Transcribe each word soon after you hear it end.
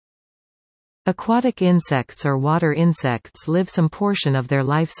Aquatic insects or water insects live some portion of their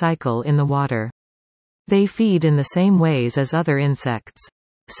life cycle in the water. They feed in the same ways as other insects.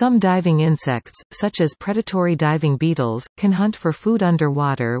 Some diving insects, such as predatory diving beetles, can hunt for food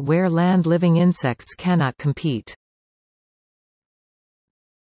underwater where land-living insects cannot compete.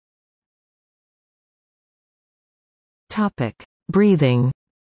 Breathing.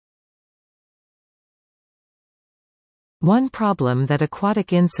 One problem that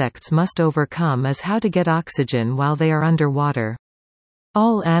aquatic insects must overcome is how to get oxygen while they are underwater.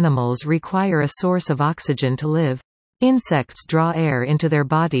 All animals require a source of oxygen to live. Insects draw air into their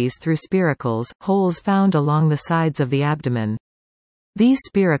bodies through spiracles, holes found along the sides of the abdomen. These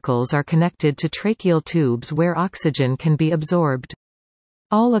spiracles are connected to tracheal tubes where oxygen can be absorbed.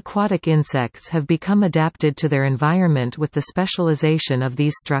 All aquatic insects have become adapted to their environment with the specialization of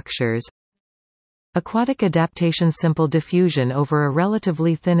these structures. Aquatic adaptation: simple diffusion over a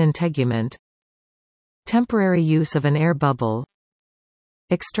relatively thin integument. Temporary use of an air bubble.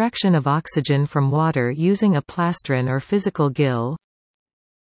 Extraction of oxygen from water using a plastron or physical gill.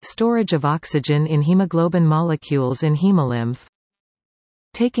 Storage of oxygen in hemoglobin molecules in hemolymph.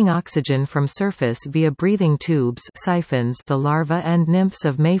 Taking oxygen from surface via breathing tubes siphons. The larvae and nymphs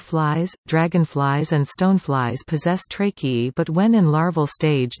of mayflies, dragonflies and stoneflies possess tracheae, but when in larval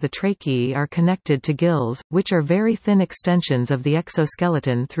stage the tracheae are connected to gills, which are very thin extensions of the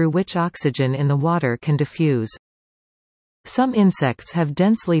exoskeleton through which oxygen in the water can diffuse. Some insects have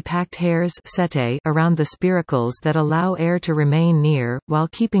densely packed hairs setae around the spiracles that allow air to remain near, while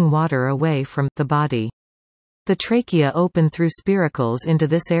keeping water away from, the body. The trachea open through spiracles into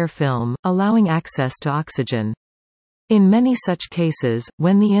this air film, allowing access to oxygen. In many such cases,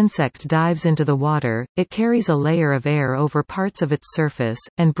 when the insect dives into the water, it carries a layer of air over parts of its surface,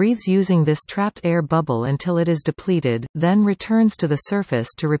 and breathes using this trapped air bubble until it is depleted, then returns to the surface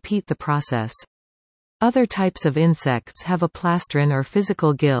to repeat the process. Other types of insects have a plastron or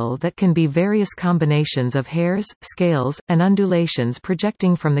physical gill that can be various combinations of hairs, scales, and undulations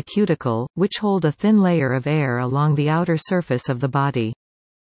projecting from the cuticle, which hold a thin layer of air along the outer surface of the body.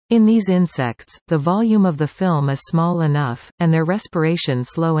 In these insects, the volume of the film is small enough, and their respiration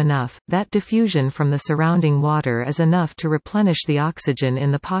slow enough, that diffusion from the surrounding water is enough to replenish the oxygen in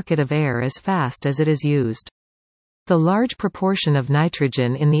the pocket of air as fast as it is used. The large proportion of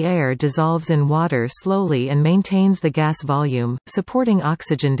nitrogen in the air dissolves in water slowly and maintains the gas volume, supporting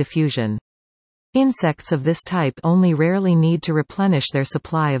oxygen diffusion. Insects of this type only rarely need to replenish their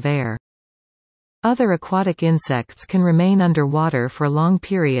supply of air. Other aquatic insects can remain underwater for long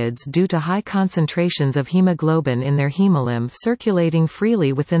periods due to high concentrations of hemoglobin in their hemolymph circulating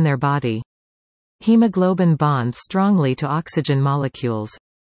freely within their body. Hemoglobin bonds strongly to oxygen molecules.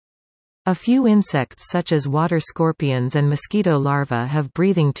 A few insects such as water scorpions and mosquito larvae have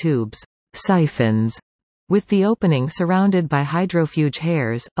breathing tubes siphons, with the opening surrounded by hydrofuge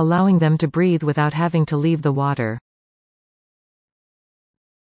hairs, allowing them to breathe without having to leave the water.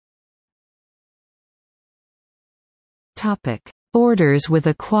 Orders with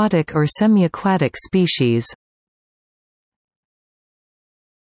aquatic or semiaquatic species.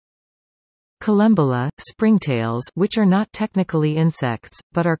 Collembola, springtails, which are not technically insects,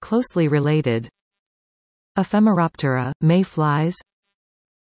 but are closely related. Ephemeroptera, mayflies.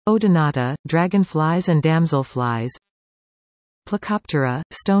 Odonata, dragonflies and damselflies. Plecoptera,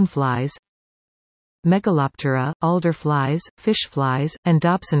 stoneflies. Megaloptera, alderflies, fishflies, and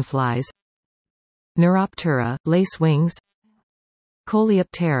dobsonflies. Neuroptera, lacewings.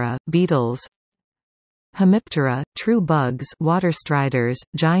 Coleoptera, beetles. Hemiptera, true bugs, water striders,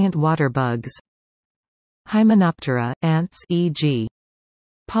 giant water bugs. Hymenoptera, ants, e.g.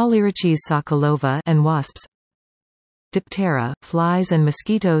 Polyroches sokolova, and wasps. Diptera, flies and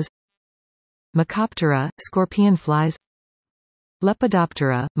mosquitoes. Mecoptera, scorpion flies.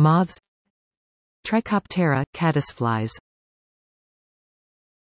 Lepidoptera, moths. Trichoptera, caddisflies.